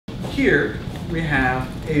here we have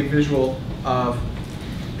a visual of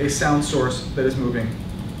a sound source that is moving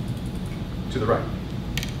to the right.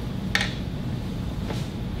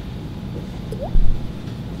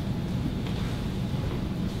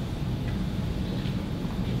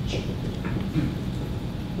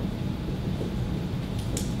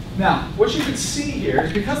 Now, what you can see here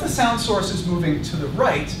is because the sound source is moving to the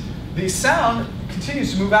right, the sound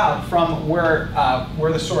continues to move out from where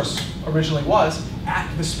the source originally was at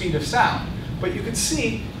the speed of sound. But you can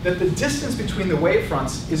see that the distance between the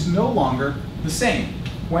wavefronts is no longer the same,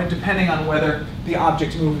 when depending on whether the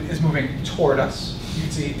object is moving toward us. You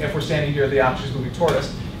can see if we're standing here, the object is moving toward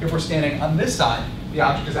us. If we're standing on this side, the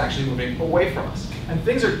object is actually moving away from us. And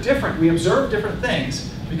things are different. We observe different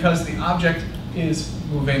things because the object is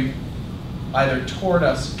moving either toward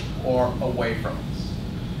us or away from us.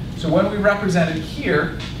 So when we represent it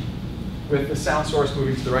here with the sound source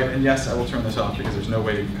moving to the right, and yes, I will turn this off because there's no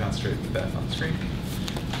way you can concentrate with that on the screen.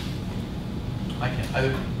 I can't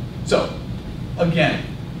either. So again,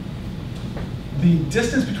 the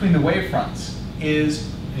distance between the wavefronts is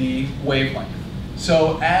the wavelength.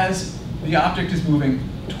 So as the object is moving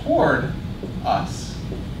toward us,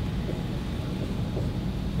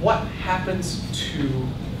 what happens to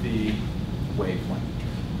the wavelength?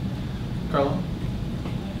 Carlo?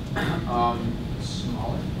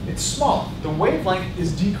 Smaller. It's smaller. The wavelength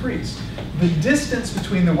is decreased. The distance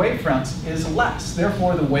between the wavefronts is less.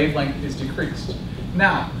 Therefore, the wavelength is decreased.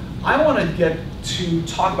 Now, I want to get to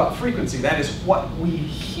talk about frequency. That is what we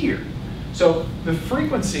hear. So the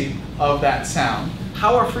frequency of that sound,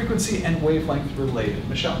 how are frequency and wavelength related?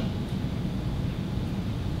 Michelle?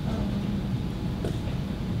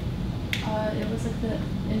 It was like the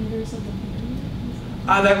inverse of the period.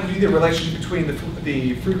 That would be the relationship between the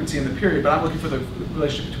frequency and the period, but I'm looking for the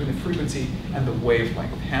relationship between the frequency and the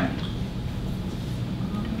wavelength. Hannah?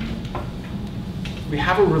 We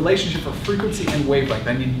have a relationship for frequency and wavelength.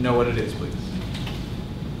 I need to know what it is, please.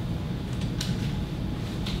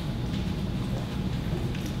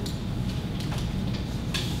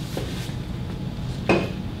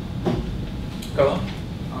 Go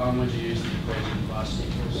on. Would you use the equation velocity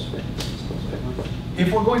equals wavelength? If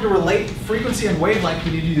we're going to relate frequency and wavelength,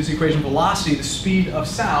 we need to use the equation velocity. The speed of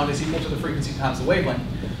sound is equal to the frequency times the wavelength.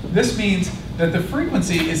 This means that the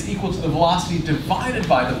frequency is equal to the velocity divided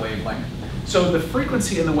by the wavelength. So the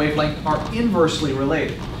frequency and the wavelength are inversely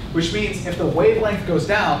related, which means if the wavelength goes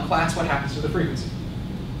down, class, what happens to the frequency?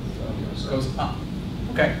 It goes up.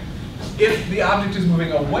 Okay. If the object is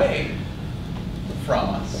moving away from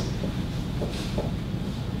us,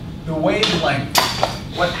 the wavelength,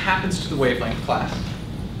 what happens to the wavelength, class?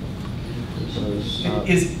 It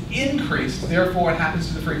is increased, therefore what happens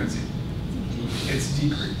to the frequency? It's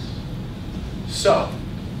decreased. So,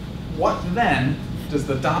 what then does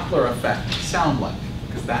the Doppler effect sound like?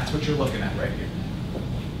 Because that's what you're looking at right here.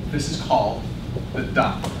 This is called the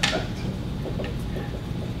Doppler effect.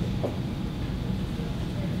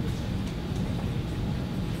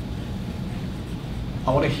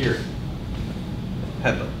 I want to hear it.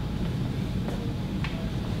 Headley.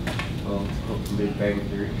 Well, Big Bang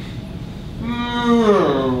Theory.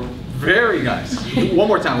 Very nice. One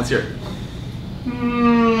more time, let's hear it.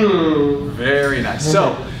 Very nice.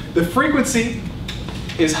 So, the frequency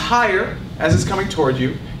is higher as it's coming toward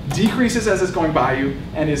you, decreases as it's going by you,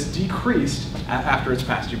 and is decreased after it's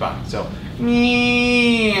passed you by. So,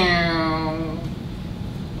 the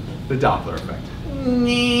Doppler effect.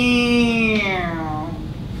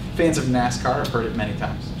 Fans of NASCAR have heard it many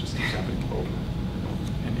times. It just keeps happening over.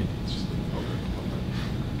 And it's just over and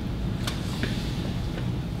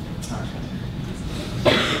over. All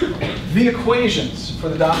right. The equations for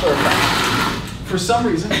the Doppler effect, for some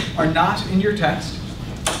reason, are not in your text.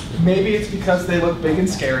 Maybe it's because they look big and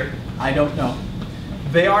scary. I don't know.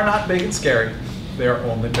 They are not big and scary. They are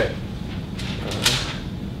only big.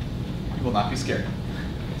 You will not be scared.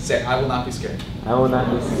 Say, I will not be scared. I will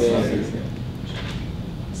not be scared.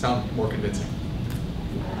 Sound more convincing.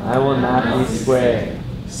 I will not be scared.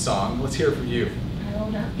 Song, let's hear it from you. I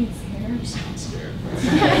will not be scared. You sound scared.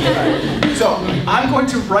 Right. So I'm going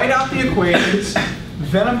to write out the equations,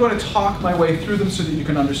 then I'm going to talk my way through them so that you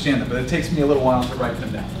can understand them, but it takes me a little while to write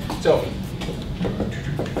them down. So,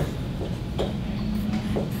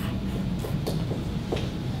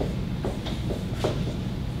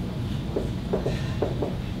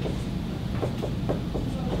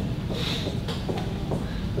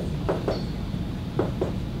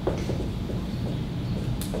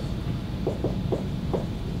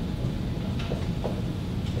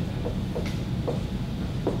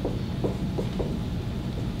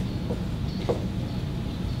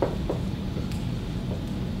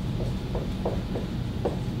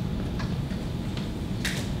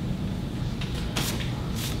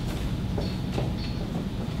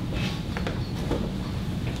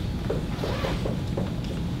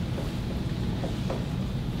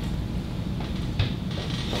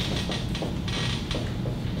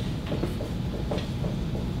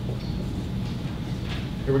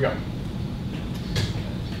 here we go.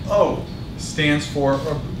 O stands for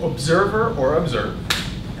observer or observe.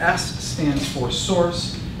 S stands for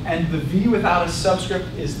source. And the v without a subscript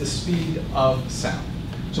is the speed of sound.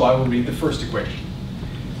 So I will read the first equation.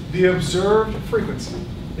 The observed frequency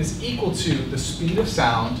is equal to the speed of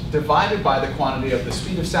sound divided by the quantity of the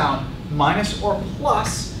speed of sound minus or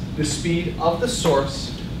plus the speed of the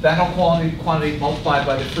source, that whole quantity multiplied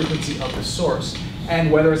by the frequency of the source.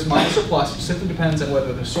 And whether it's minus or plus simply depends on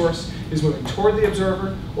whether the source is moving toward the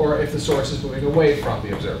observer or if the source is moving away from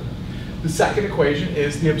the observer. The second equation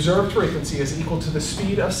is the observed frequency is equal to the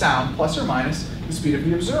speed of sound plus or minus the speed of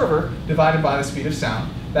the observer divided by the speed of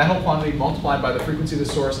sound. That whole quantity multiplied by the frequency of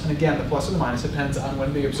the source. And again, the plus or the minus depends on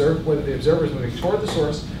whether the observer is moving toward the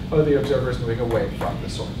source or whether the observer is moving away from the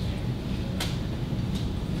source.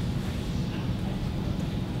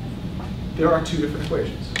 There are two different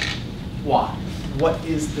equations. Why? What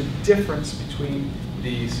is the difference between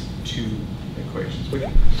these two equations?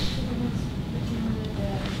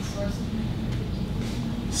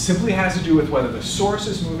 Simply has to do with whether the source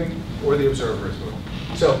is moving or the observer is moving.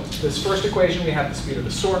 So this first equation, we have the speed of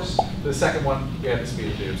the source. The second one, we have the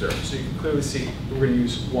speed of the observer. So you can clearly see we're going to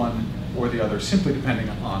use one or the other simply depending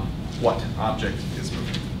on what object is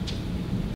moving.